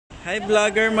Hi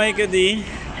vlogger Micah D.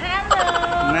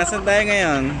 Hello! Nasaan tayo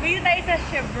ngayon? Dito tayo sa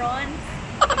Chevron.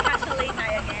 Chalet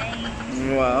tayo, guys.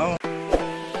 Wow!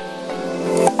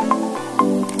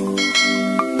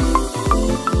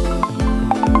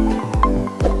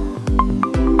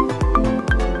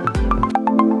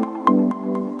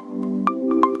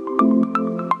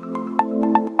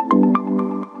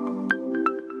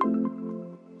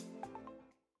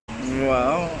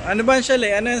 Wow! Ano ba ang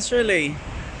chalet? Ano ang chalet?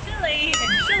 Chalet!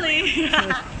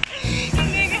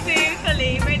 Hindi kasi yung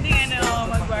chalet, pwedeng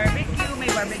mag-barbecue, may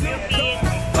barbecue pit.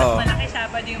 Oh. Malaki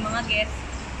siya, pwede yung mga guests.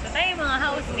 So tayo mga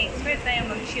housemates, pwede tayo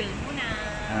mag-chill muna.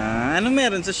 Ano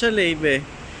meron sa chalet, be?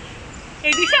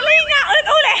 Eh di chalet nga!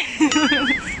 Ulit!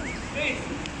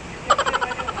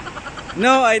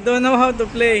 No, I don't know how to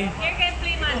play. Here can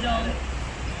play mahjong.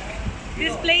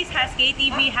 This place has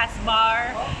KTV, has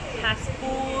bar, has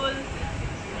pool,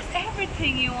 has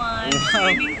everything you want. Wow.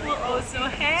 Swimming pool also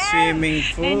has. Swimming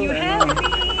pool. And you have me.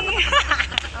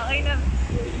 Okay na.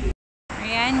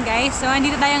 Ayan guys, so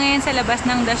andito tayo ngayon sa labas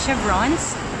ng The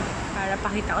Chevrons para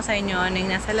pakita ko sa inyo ano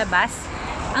yung nasa labas.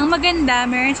 Ang maganda,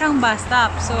 meron siyang bus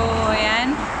stop. So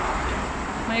ayan,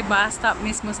 may bus stop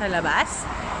mismo sa labas.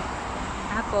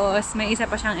 Tapos may isa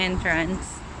pa siyang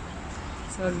entrance.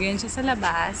 So ganyan siya sa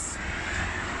labas.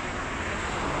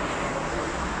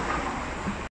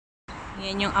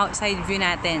 Yan yung outside view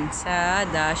natin sa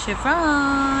The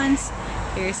Chevrons.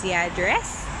 Here's the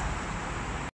address.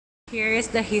 Here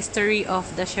is the history of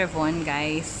the Chevron,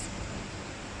 guys.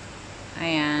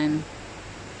 Ayan.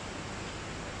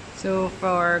 So,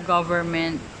 for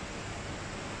government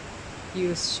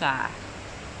use siya.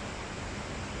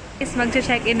 Guys,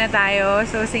 magche-check-in na tayo.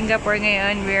 So, Singapore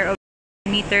ngayon, we're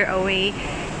 1 meter away.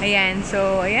 Ayan,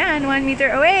 so, ayan, 1 meter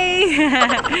away.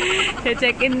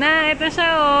 Check-in na. Ito siya,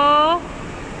 oh.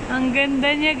 Ang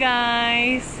ganda niya,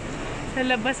 guys. Sa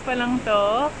labas pa lang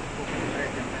to.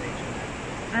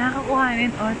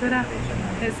 Kukuhanin. Oh, tara.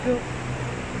 Let's go.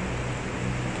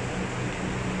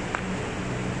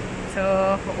 So,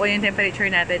 kukunin yung temperature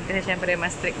natin kasi syempre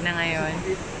mas strict na ngayon.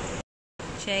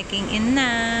 Checking in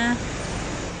na.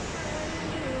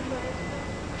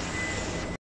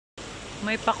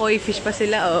 May pa-koi fish pa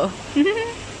sila, oh.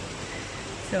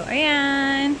 So,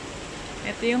 ayan.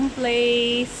 Ito yung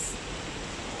place.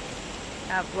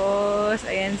 Tapos,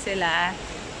 ayan sila.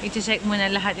 I-check muna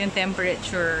lahat yung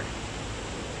temperature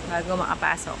bago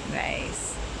makapasok,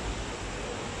 guys.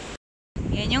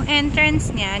 Yan yung entrance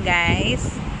niya, guys.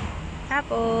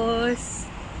 Tapos,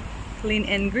 clean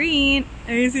and green.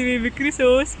 Ayun si Baby Chris,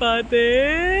 oh.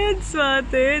 Spotted.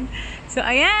 Spotted. So,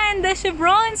 ayan, The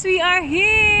Chevrons, we are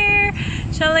here!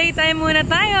 Chalet time muna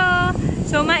tayo.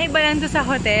 So, maiba lang to sa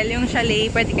hotel. Yung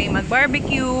chalet, pwede kayong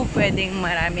mag-barbecue, pwedeng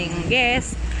maraming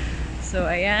guests. So,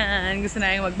 ayan, gusto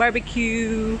na yung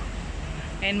mag-barbecue.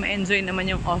 And ma-enjoy naman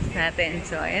yung off natin.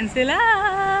 So, ayan sila!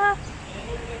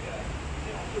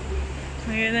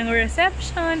 Ayan ang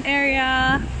reception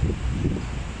area.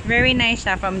 Very nice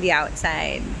siya from the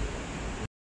outside.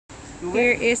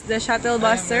 Here is the shuttle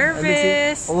bus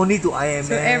service. Only to IMM.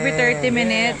 So every 30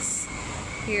 minutes.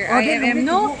 Here, IMM.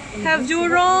 No, have you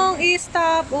wrong?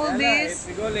 Stop all this.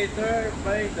 If we go later,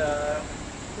 by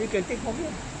You can take home here.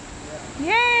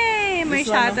 Yay! May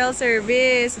shuttle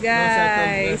service,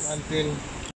 guys. Until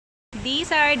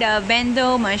These are the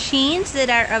bento machines that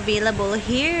are available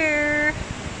here.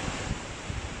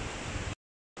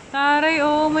 Taray,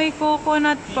 oh, may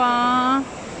coconut pa.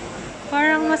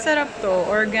 Parang masarap to.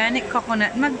 Organic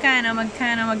coconut. Magkano?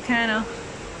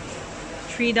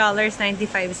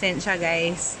 $3.95 siya,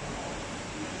 guys.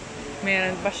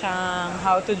 Meron pa siyang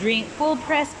how to drink, full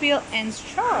press peel, and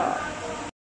straw.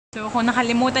 So, kung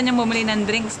nakalimutan niyang bumili ng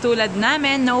drinks tulad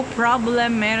namin, no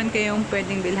problem. Meron kayong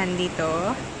pwedeng bilhan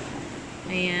dito.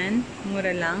 Ayan.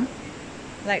 Mura lang.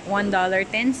 Like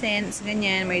 $1.10.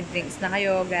 Ganyan. May drinks na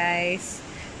kayo, guys.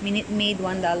 Minute Maid,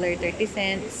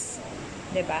 $1.30.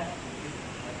 Diba?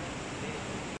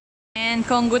 And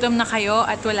kung gutom na kayo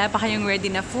at wala pa kayong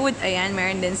ready na food, ayan,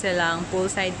 meron din silang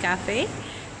poolside cafe.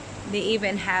 They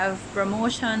even have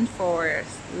promotion for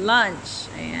lunch.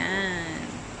 Ayan.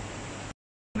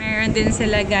 Meron din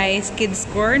sila, guys, kids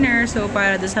corner. So,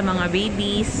 para doon sa mga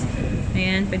babies.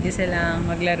 Ayan, pwede silang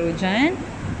maglaro dyan.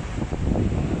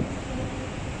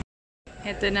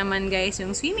 Ito naman, guys,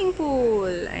 yung swimming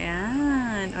pool.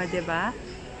 Ayan. O, diba?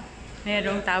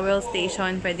 Merong towel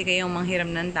station. Pwede kayong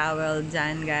manghiram ng towel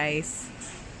dyan, guys.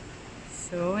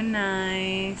 So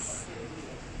nice.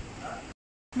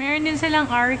 Meron din silang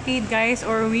arcade, guys,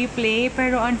 or WePlay.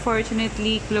 Pero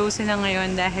unfortunately, close sila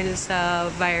ngayon dahil sa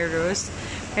virus.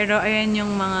 Pero ayan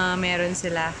yung mga meron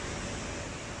sila.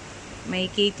 May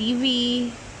KTV.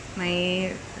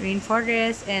 May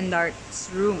rainforest and darts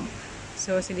room.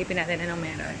 So, silipin natin anong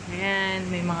meron. Ayan,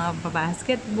 may mga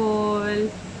basketball.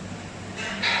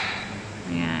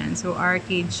 Ayan, so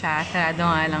arcade siya. Sarado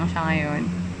nga lang siya ngayon.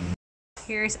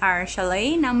 Here's our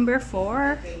chalet number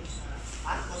 4.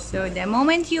 So, the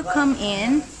moment you come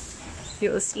in,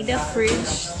 you'll see the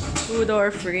fridge. 2-door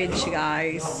fridge,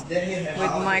 guys.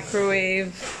 With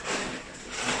microwave.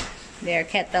 Their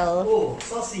kettle. Oh,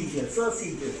 sausages.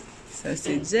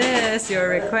 Sausages, your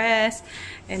request.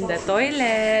 And the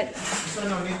toilet.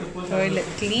 Toilet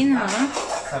clean, huh?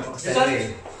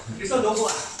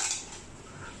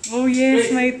 Oh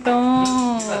yes, may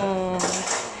tong.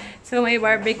 So may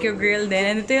barbecue grill din.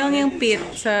 And ito yung pit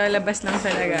sa labas lang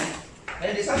talaga.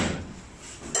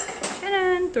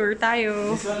 Tanan, tour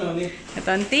tayo. Ito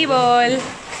ang table.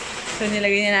 So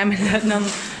nilagay na namin lahat ng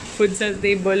food sa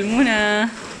table muna.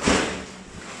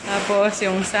 Tapos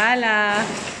yung sala.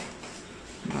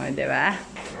 O, diba?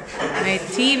 May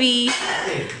TV.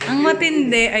 Ang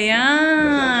matindi,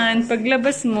 ayan.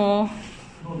 Paglabas mo,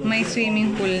 may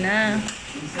swimming pool na.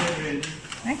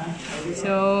 Okay.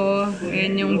 So,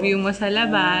 ayan yung view mo sa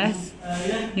labas.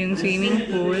 Yung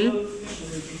swimming pool.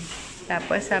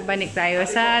 Tapos, balik tayo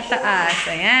sa taas.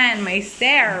 Ayan, may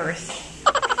stairs.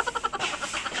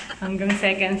 Hanggang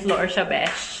 2nd floor siya,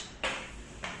 besh.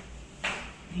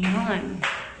 Ayan.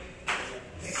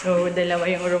 So, dalawa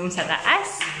yung room sa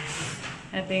taas.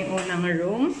 Ito yung unang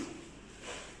room.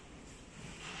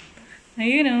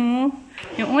 Ayun o.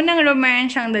 Yung unang room,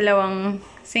 mayroon siyang dalawang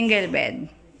single bed.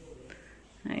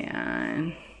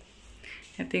 Ayan.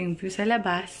 Ito yung view sa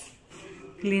labas.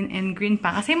 Clean and green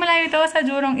pa. Kasi malayo ito sa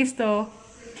Jurong Isto.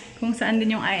 Kung saan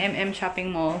din yung IMM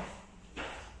Shopping Mall.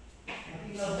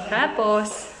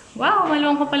 Tapos, wow,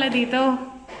 maluwang ko pala dito.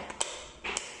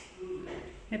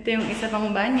 Ito yung isa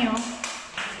pang banyo.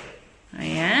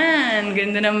 Ayan,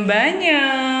 ganda ng banyo.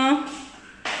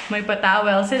 May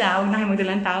pa-towel sila. Huwag na kayo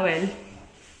magdalang towel.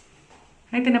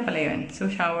 Ay, ito na pala yun. So,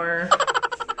 shower.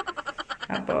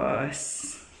 Tapos,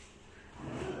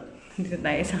 dito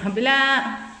tayo sa kabila.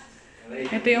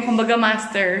 Ito yung kumbaga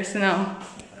masters, no?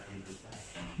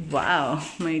 Wow,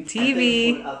 may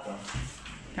TV.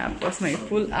 Tapos, may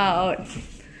pull out.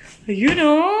 Ayun,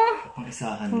 oh!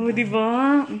 Oh,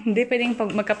 diba? Hindi pwedeng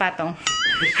magkapatong.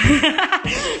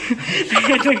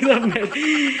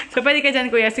 So, pwede ka dyan,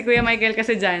 kuya. Si Kuya Michael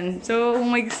kasi dyan. So, kung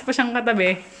may gusto pa siyang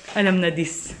katabi, alam na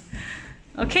this.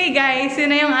 Okay, guys. Yun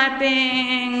na yung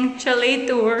ating chalet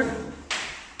tour.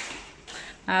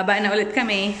 Ba na ulit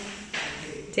kami.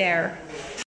 There.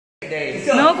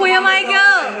 No, Kuya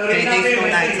Michael!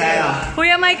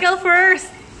 Kuya Michael first!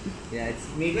 Yeah, it's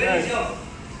me first.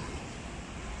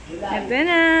 Ito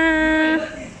na!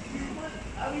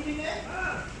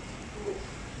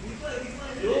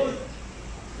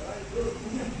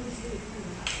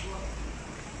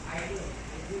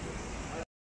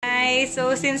 Guys,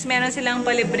 so since meron silang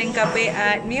palibreng kape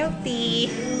at milk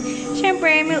tea,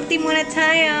 syempre milk tea muna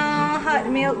tayo. Hot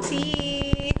milk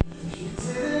tea.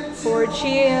 For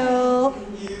chill.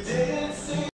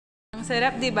 Ang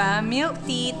sarap, diba? Milk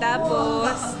tea,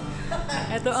 tapos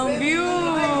ito ang view.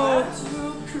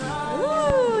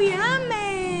 Ooh,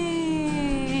 yummy!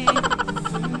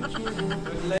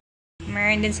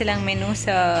 Meron din silang menu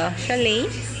sa Chalet.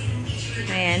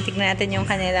 Ayan, tignan natin yung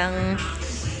kanilang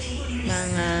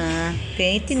mga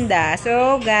tinitinda.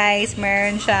 So, guys,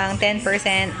 meron siyang 10%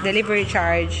 delivery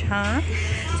charge, huh?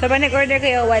 So, pag nag-order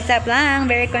kayo, WhatsApp lang.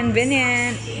 Very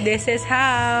convenient. This is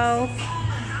how.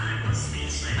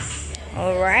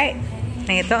 Alright.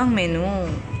 Ito ang menu.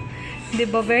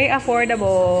 Diba, very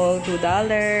affordable. $2.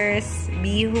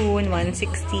 Bihun,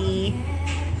 $1.60.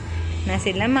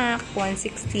 Nasi lemak,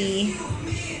 $1.60.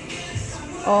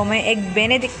 Oh, may egg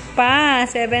benedict pa.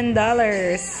 $7.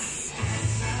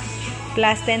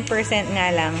 Plus 10%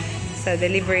 nga lang sa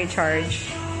delivery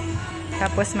charge.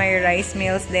 Tapos may rice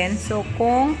meals din. So,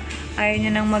 kung ayaw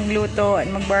nyo nang magluto at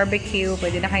mag-barbecue,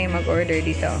 pwede na kayo mag-order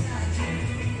dito.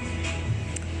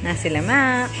 Nasi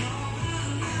lemak.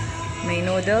 May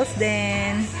noodles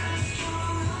din.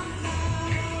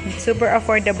 Super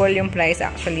affordable yung price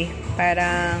actually.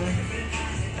 Parang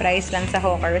price lang sa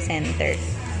Hawker Center.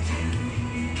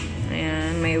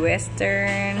 Ayan, may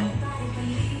western.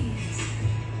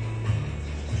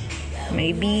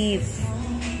 May beef.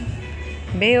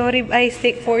 Beo rib eye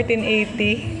steak,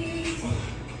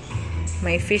 $14.80.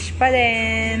 May fish pa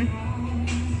din.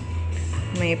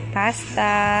 May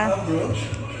pasta.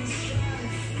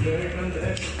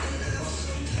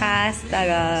 Pasta,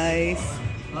 guys.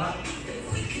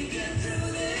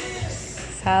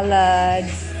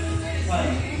 Salads.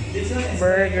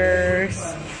 Burgers.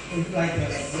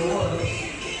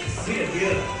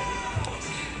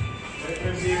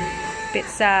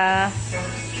 Pizza.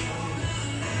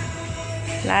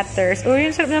 Platters. Oh,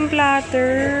 yung sarap ng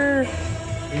platter.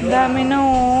 Ang dami na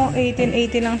oh.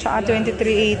 1880 lang tsaka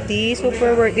 2380.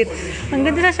 Super worth it. Ang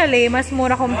ganda sa chalet. Mas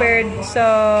mura compared sa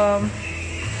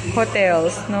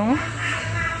hotels, no?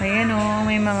 Ayan oh.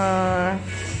 May mga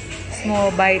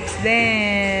small bites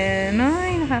din.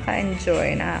 Ay,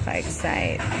 nakaka-enjoy.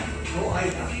 Nakaka-excite.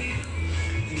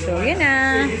 So, yun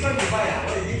na.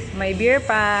 May beer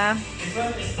pa.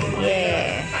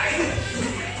 Yeah.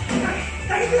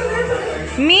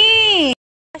 Me!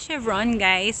 Chevron,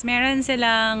 guys, meron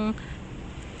silang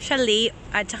chalet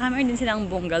at saka meron din silang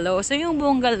bungalow. So, yung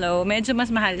bungalow, medyo mas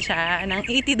mahal siya. Ng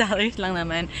 $80 lang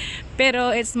naman.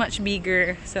 Pero, it's much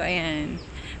bigger. So, ayan.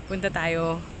 Punta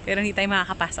tayo. Pero hindi tayo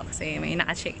makakapasok kasi may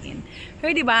naka-check-in.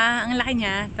 Pero, diba, ang laki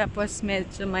niya. Tapos,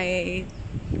 medyo may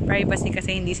privacy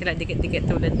kasi hindi sila dikit-dikit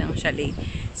tulad ng chalet.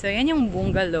 So, ayan yung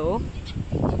bungalow.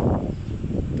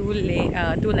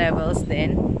 Two levels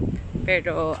din.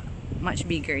 Pero, much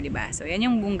bigger, diba? So, yan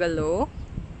yung bungalow.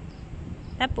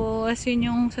 Tapos, yun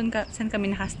yung saan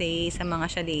kami nakastay sa mga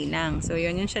chalet lang. So,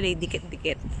 yun yung chalet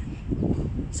dikit-dikit.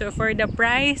 So, for the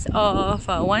price of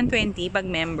 120 pag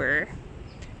member,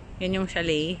 yun yung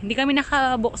chalet. Hindi kami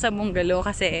nakabook sa bungalow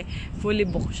kasi fully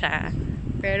book siya.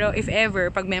 Pero, if ever,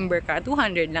 pag member ka,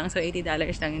 200 lang. So, $80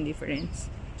 lang yung difference.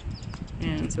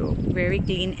 Yan. So, very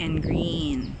clean and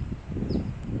green.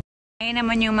 Ayan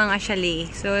naman yung mga chalet.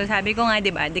 So, sabi ko nga,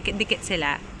 diba, dikit-dikit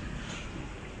sila.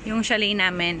 Yung chalet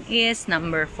namin is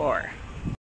number 4.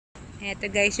 Ito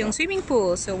guys, yung swimming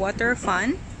pool. So, water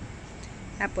fun.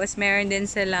 Tapos, meron din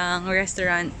silang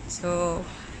restaurant. So,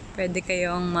 pwede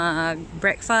kayong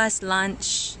mag-breakfast,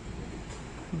 lunch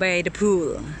by the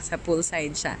pool. Sa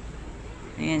poolside siya.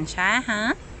 Ayan siya,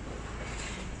 ha?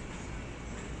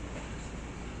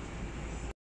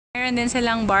 Meron din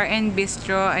silang bar and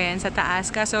bistro, ayan, sa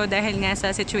taas. Kaso dahil nga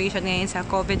sa situation ngayon sa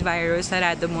COVID virus,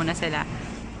 sarado muna sila.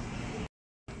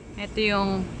 Ito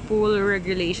yung pool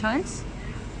regulations.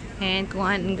 And kung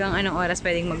hanggang anong oras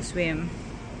pwedeng mag-swim.